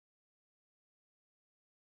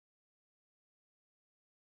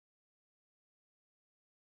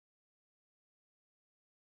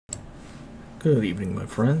Good evening, my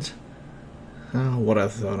friends. What I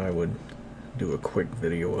thought I would do a quick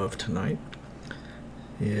video of tonight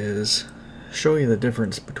is show you the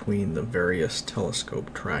difference between the various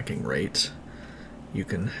telescope tracking rates. You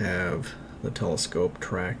can have the telescope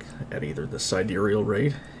track at either the sidereal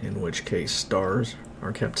rate, in which case stars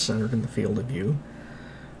are kept centered in the field of view,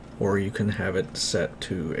 or you can have it set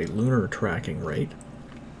to a lunar tracking rate,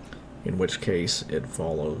 in which case it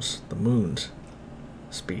follows the moon's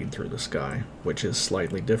speed through the sky, which is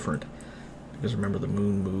slightly different because remember the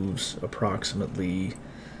moon moves approximately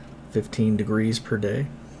 15 degrees per day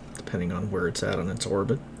depending on where it's at on its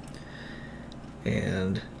orbit,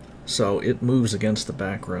 and so it moves against the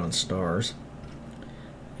background stars,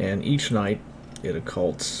 and each night it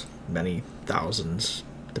occults many thousands,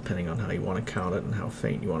 depending on how you want to count it and how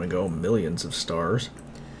faint you want to go, millions of stars,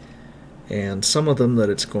 and some of them that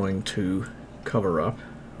it's going to cover up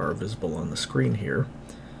are visible on the screen here.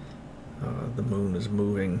 The moon is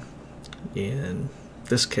moving, in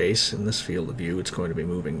this case, in this field of view, it's going to be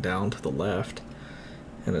moving down to the left,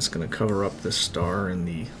 and it's going to cover up this star in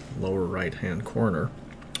the lower right-hand corner,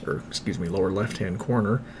 or excuse me, lower left-hand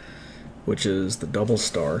corner, which is the double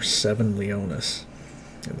star 7 Leonis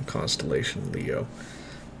in the constellation Leo.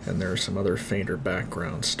 And there are some other fainter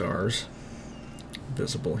background stars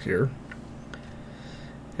visible here.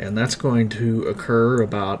 And that's going to occur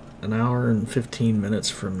about an hour and 15 minutes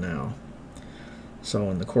from now.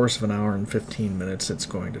 So in the course of an hour and 15 minutes, it's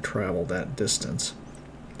going to travel that distance.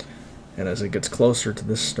 And as it gets closer to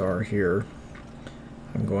this star here,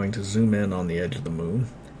 I'm going to zoom in on the edge of the moon,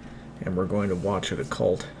 and we're going to watch it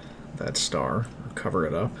occult that star, or cover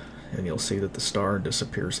it up, and you'll see that the star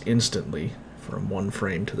disappears instantly from one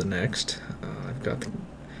frame to the next. I've got the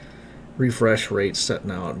refresh rate set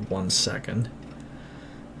now at 1 second.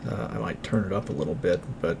 I might turn it up a little bit,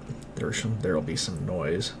 but there'll be some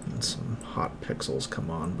noise and some hot pixels come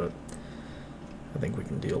on, but I think we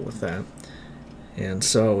can deal with that. And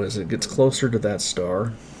so as it gets closer to that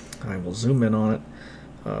star, I will zoom in on it,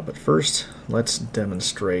 but first let's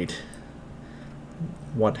demonstrate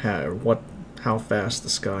how fast the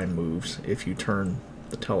sky moves if you turn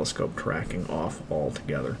the telescope tracking off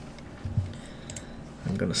altogether.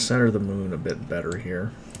 I'm going to center the moon a bit better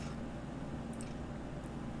here.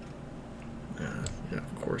 Yeah,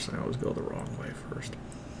 of course, I always go the wrong way first.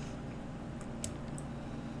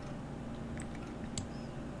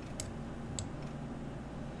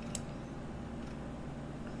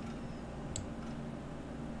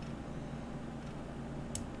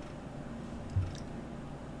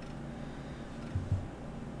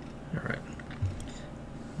 All right.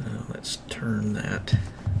 Now let's turn that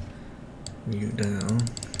view down.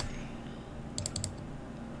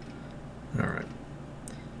 All right.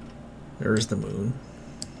 There's the moon.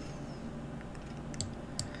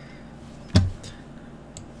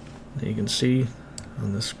 Now you can see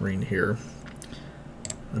on the screen here,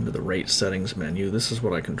 under the rate settings menu, this is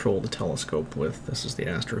what I control the telescope with. This is the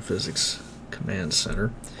Astrophysics Command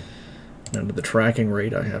Center. And under the tracking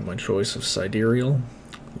rate, I have my choice of sidereal,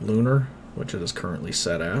 lunar, which it is currently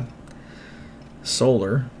set at,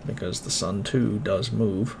 solar, because the sun too does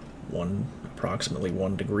move approximately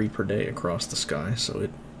 1 degree per day across the sky, so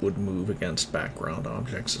it would move against background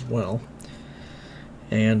objects as well,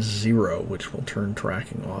 and 0, which will turn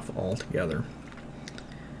tracking off altogether.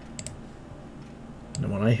 Now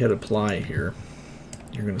when I hit apply here,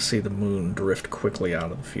 you're going to see the moon drift quickly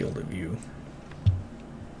out of the field of view.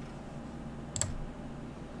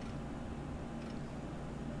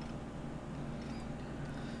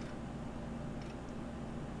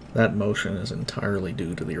 That motion is entirely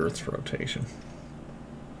due to the Earth's rotation.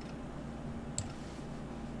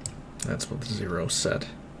 That's with 0 set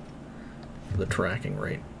for the tracking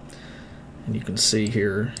rate. And you can see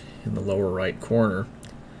here in the lower right corner,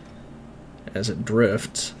 as it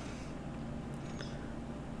drifts,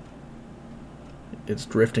 it's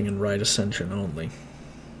drifting in right ascension only,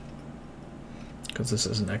 because this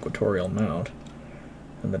is an equatorial mount,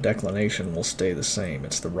 and the declination will stay the same.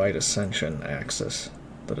 It's the right ascension axis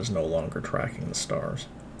that is no longer tracking the stars,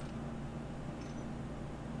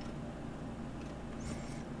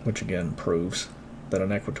 which again proves that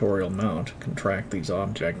an equatorial mount can track these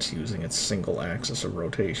objects using its single axis of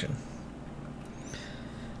rotation.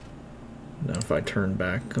 Now if I turn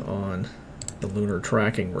back on the lunar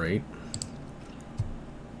tracking rate,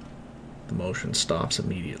 the motion stops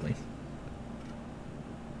immediately.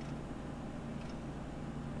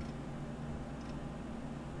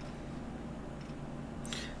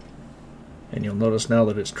 And you'll notice now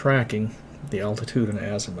that it's tracking, the altitude and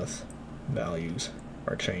azimuth values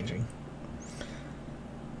are changing.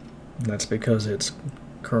 And that's because it's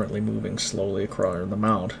currently moving slowly across, or the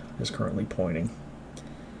mount is currently pointing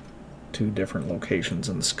to different locations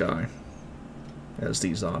in the sky as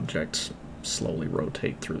these objects slowly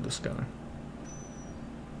rotate through the sky.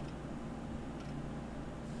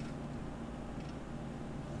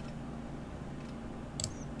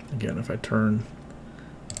 Again, if I turn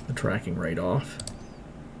the tracking rate off,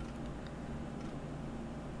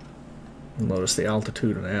 you'll notice the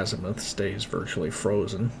altitude and azimuth stays virtually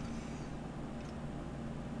frozen.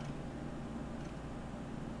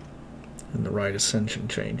 And the right ascension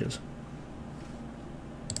changes.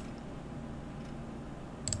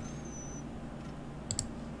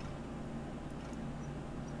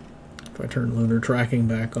 If I turn lunar tracking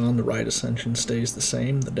back on, the right ascension stays the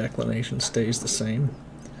same, the declination stays the same,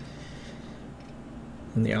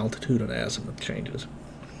 and the altitude and azimuth changes.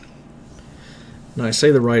 Now I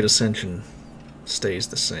say the right ascension stays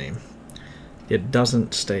the same. It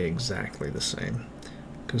doesn't stay exactly the same,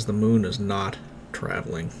 because the moon is not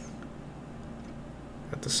traveling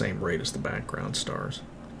at the same rate as the background stars.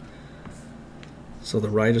 So the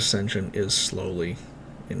right ascension is slowly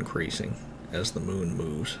increasing as the moon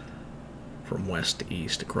moves from west to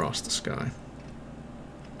east across the sky.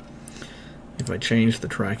 If I change the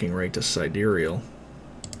tracking rate to sidereal,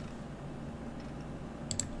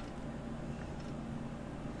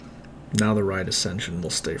 now the right ascension will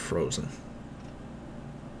stay frozen.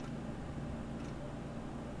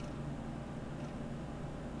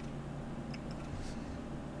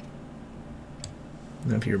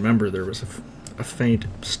 Now if you remember, there was a faint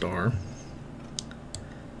star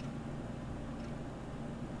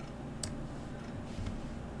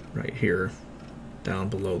right here down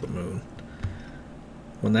below the moon.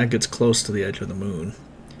 When that gets close to the edge of the moon,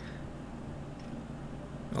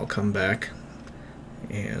 I'll come back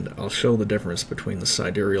and I'll show the difference between the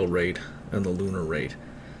sidereal rate and the lunar rate.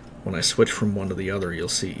 When I switch from one to the other, you'll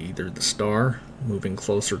see either the star moving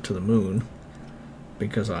closer to the moon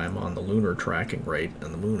because I am on the lunar tracking rate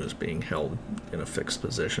and the moon is being held in a fixed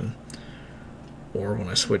position, or when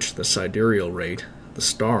I switch to the sidereal rate, the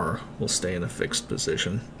star will stay in a fixed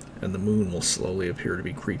position and the moon will slowly appear to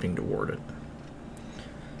be creeping toward it.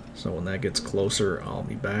 So when that gets closer, I'll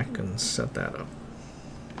be back and set that up.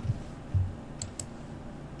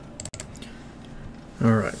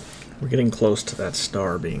 Alright, we're getting close to that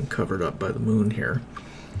star being covered up by the moon here.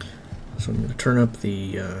 So I'm going to turn up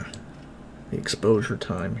the exposure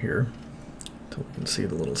time here until we can see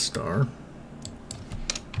the little star.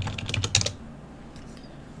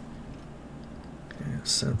 Okay,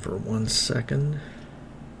 set for 1 second.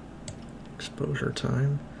 Exposure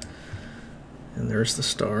time. And there's the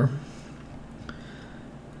star.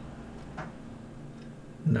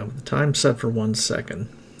 Now with the time set for 1 second,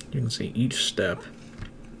 you can see each step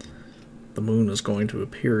the moon is going to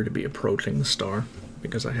appear to be approaching the star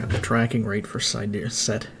because I have the tracking rate for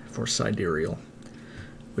set for sidereal,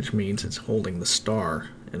 which means it's holding the star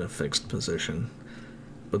in a fixed position,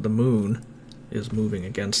 but the moon is moving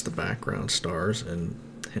against the background stars and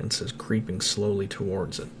hence is creeping slowly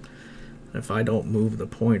towards it. If I don't move the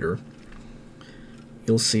pointer,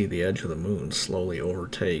 you'll see the edge of the moon slowly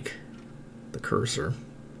overtake the cursor.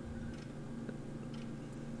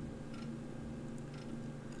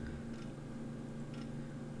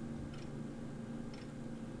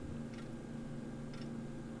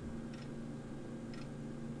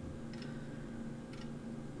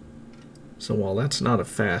 So while that's not a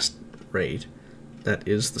fast rate, that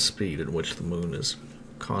is the speed at which the moon is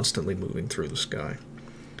constantly moving through the sky.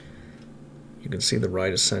 You can see the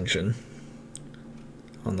right ascension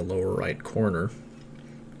on the lower right corner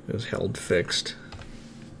is held fixed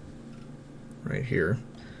right here,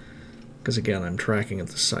 because again I'm tracking at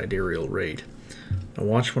the sidereal rate. Now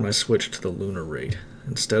watch when I switch to the lunar rate.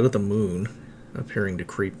 Instead of the moon appearing to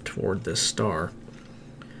creep toward this star,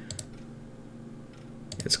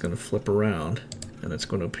 it's going to flip around and it's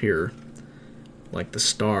going to appear like the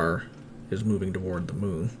star is moving toward the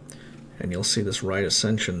moon, and you'll see this right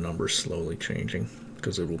ascension number slowly changing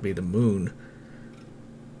because it will be the moon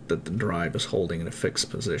that the drive is holding in a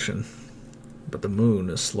fixed position, but the moon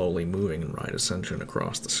is slowly moving in right ascension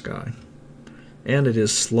across the sky, and it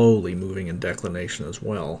is slowly moving in declination as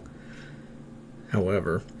well.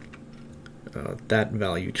 However, that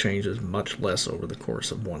value changes much less over the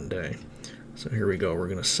course of 1 day. So here we go, we're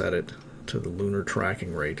going to set it to the lunar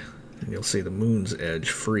tracking rate, and you'll see the moon's edge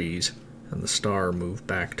freeze and the star move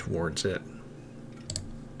back towards it.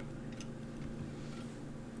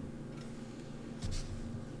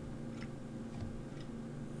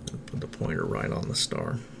 Put the pointer right on the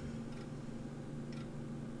star.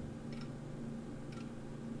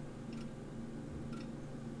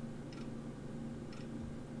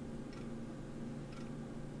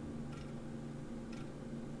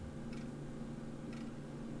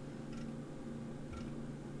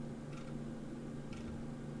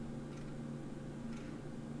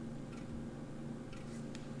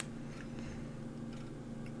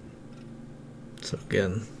 So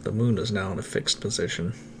again, the moon is now in a fixed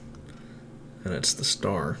position, and it's the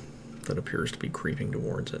star that appears to be creeping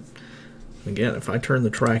towards it. Again, if I turn the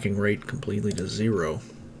tracking rate completely to 0,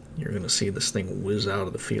 you're going to see this thing whiz out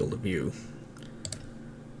of the field of view.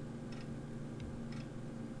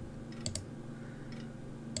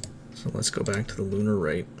 So let's go back to the lunar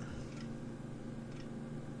rate.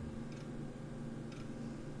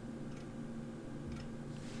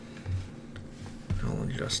 I'll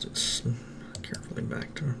adjust it carefully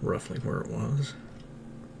back to roughly where it was.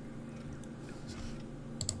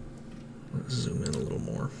 Let's zoom in a little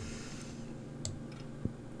more.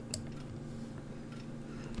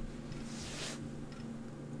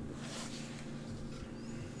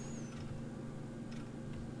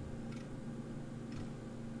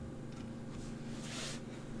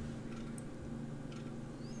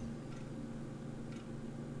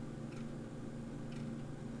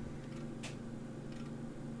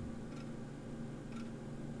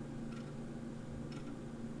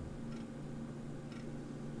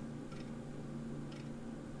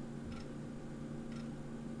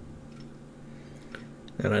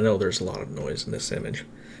 And I know there's a lot of noise in this image,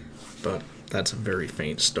 but that's a very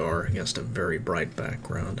faint star against a very bright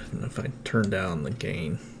background. And if I turn down the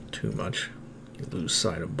gain too much, you lose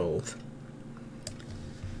sight of both.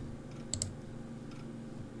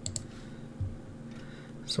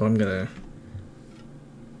 So I'm going to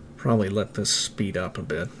probably let this speed up a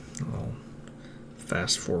bit. I'll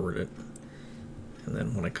fast forward it, and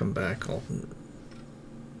then when I come back,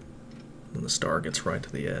 when the star gets right to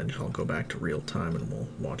the edge, I'll go back to real time and we'll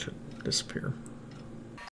watch it disappear.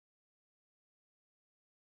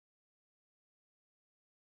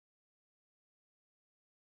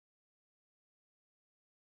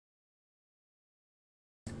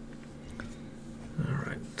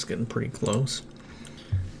 Alright, it's getting pretty close.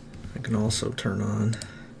 I can also turn on,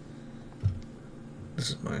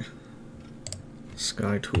 this is my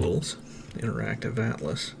Sky Tools Interactive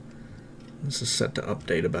Atlas. This is set to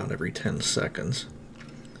update about every 10 seconds.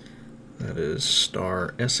 That is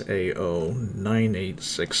star SAO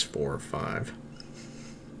 98645,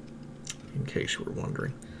 in case you were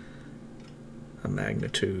wondering. A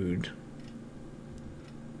magnitude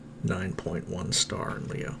 9.1 star in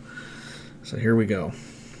Leo. So here we go.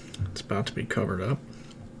 It's about to be covered up.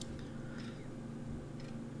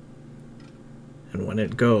 And when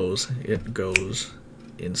it goes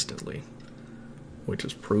instantly, which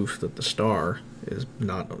is proof that the star is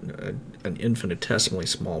not an infinitesimally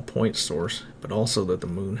small point source, but also that the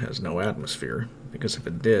moon has no atmosphere, because if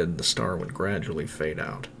it did, the star would gradually fade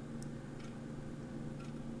out.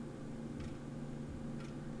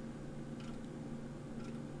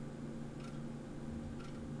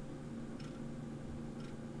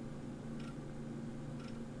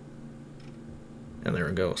 And there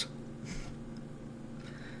it goes.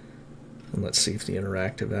 And let's see if the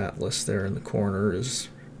interactive atlas there in the corner is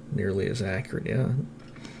nearly as accurate. Yeah.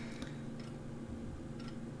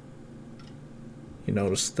 You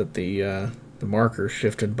notice that the marker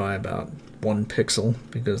shifted by about 1 pixel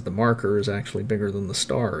because the marker is actually bigger than the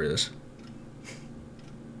star is.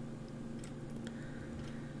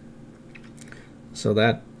 So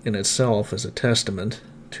that in itself is a testament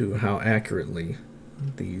to how accurately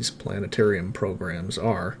these planetarium programs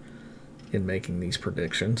are in making these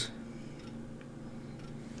predictions.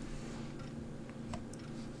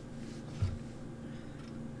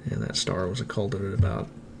 And that star was occulted at about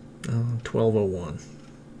 1201,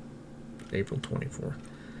 April 24.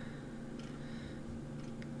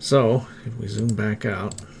 So, if we zoom back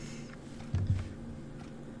out,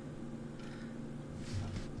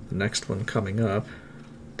 the next one coming up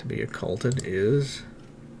to be occulted is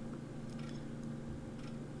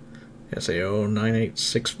SAO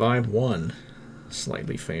 98651,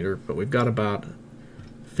 slightly fainter, but we've got about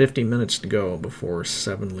 50 minutes to go before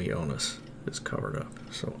 7 Leonis is covered up.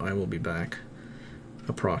 So I will be back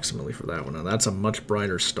approximately for that one. Now that's a much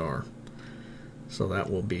brighter star, so that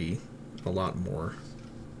will be a lot more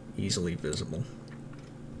easily visible.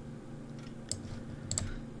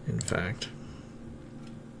 In fact,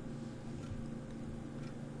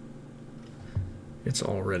 it's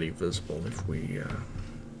already visible if we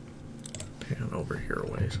pan over here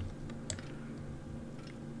a ways.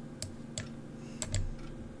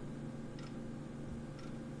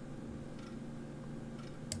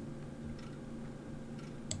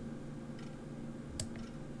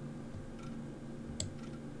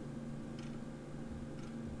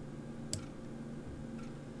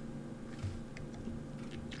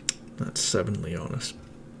 That's 7 Leonis.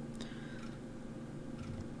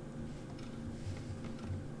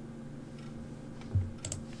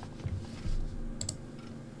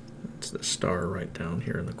 Let's is this star right down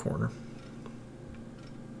here in the corner.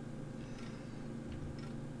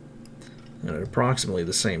 And at approximately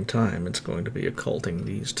the same time, it's going to be occulting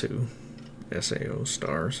these two SAO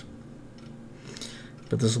stars.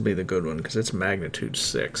 But this will be the good one because it's magnitude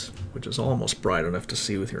 6, which is almost bright enough to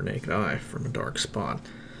see with your naked eye from a dark spot.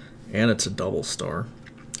 And it's a double star,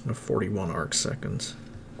 of 41 arc seconds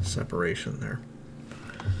separation there.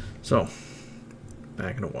 So,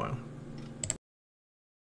 back in a while.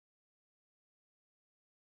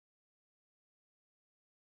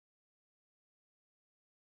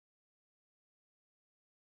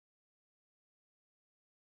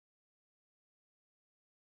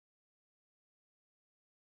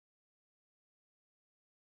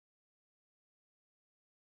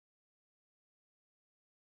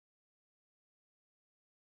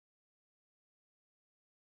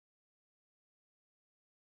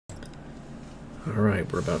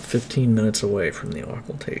 Alright, we're about 15 minutes away from the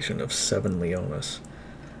occultation of 7 Leonis.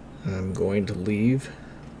 I'm going to leave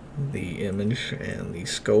the image and the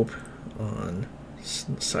scope on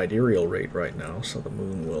sidereal rate right now, so the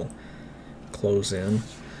moon will close in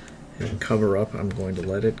and cover up. I'm going to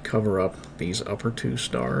let it cover up these upper two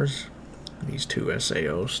stars, these two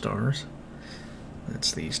SAO stars.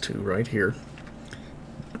 That's these two right here.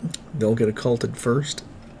 They'll get occulted first,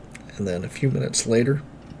 and then a few minutes later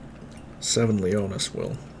 7 Leonis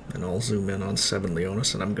will. And I'll zoom in on 7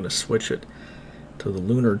 Leonis, and I'm going to switch it to the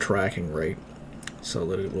lunar tracking rate so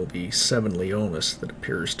that it will be 7 Leonis that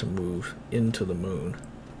appears to move into the moon.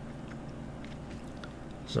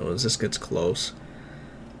 So as this gets close,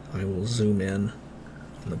 I will zoom in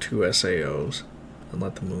on the two SAOs and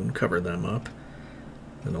let the moon cover them up.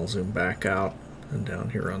 Then I'll zoom back out and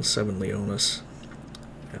down here on 7 Leonis,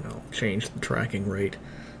 and I'll change the tracking rate,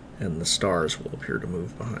 and the stars will appear to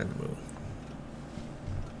move behind the moon.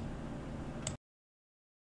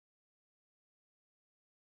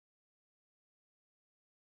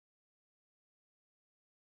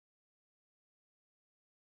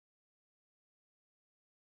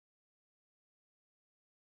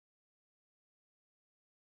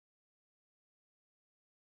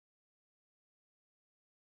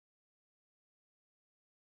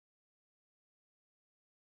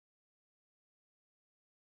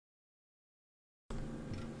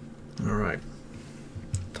 Alright,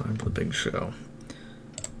 time for the big show.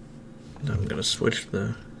 Now I'm going to switch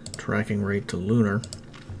the tracking rate to lunar.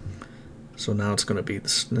 So now it's going to be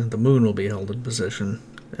the moon will be held in position,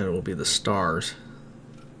 and it will be the stars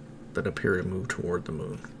that appear to move toward the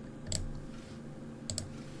moon.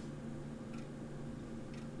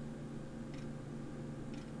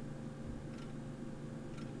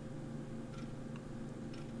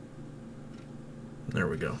 There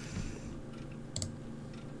we go.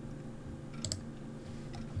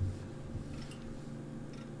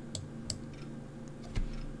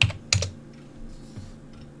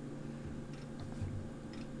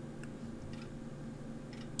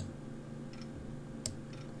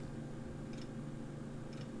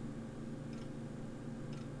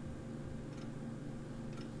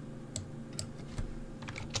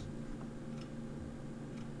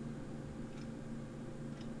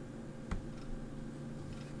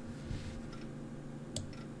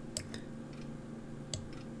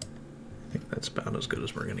 That's about as good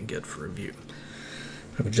as we're going to get for a view.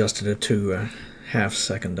 I've adjusted it to a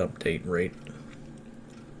half-second update rate,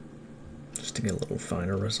 just to get a little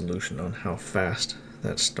finer resolution on how fast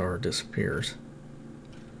that star disappears.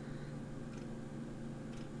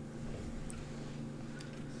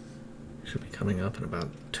 Should be coming up in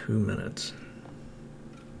about 2 minutes.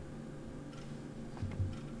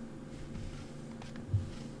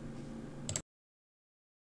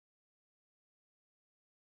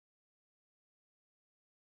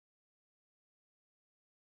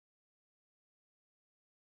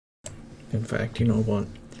 In fact, you know what?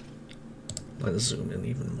 Let's zoom in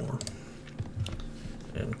even more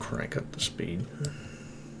and crank up the speed.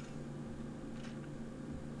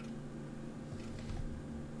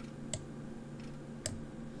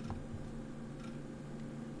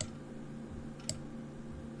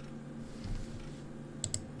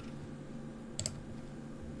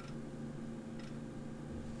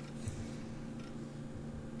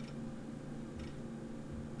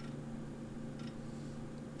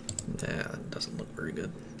 That doesn't look very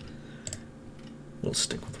good. We'll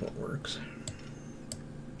stick with what works.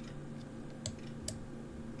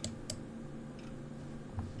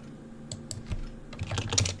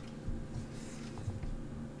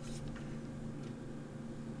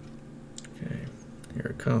 Okay, here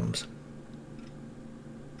it comes.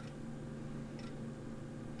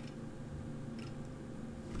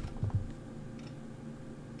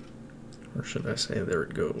 Or should I say, there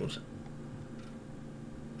it goes.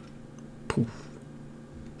 Poof.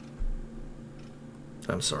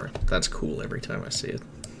 I'm sorry. That's cool every time I see it.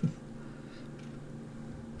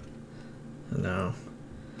 And now,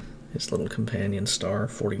 its little companion star,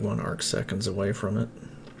 41 arc seconds away from it,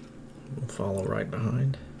 will follow right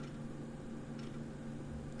behind.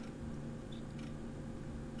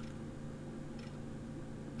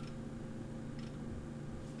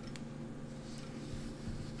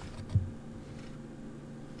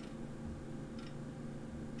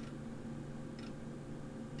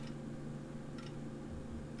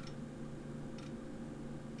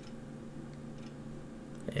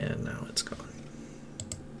 And now it's gone.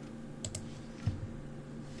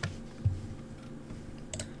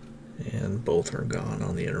 And both are gone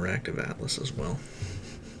on the interactive atlas as well.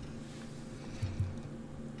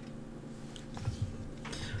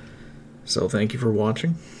 So thank you for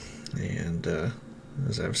watching, and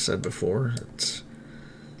as I've said before, it's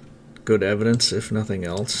good evidence, if nothing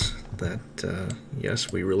else, that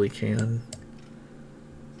yes, we really can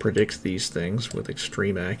predict these things with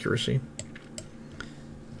extreme accuracy.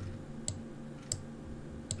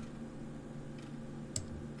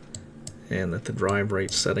 And that the drive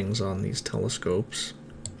rate settings on these telescopes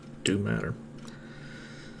do matter.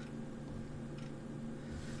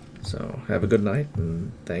 So have a good night,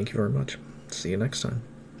 and thank you very much. See you next time.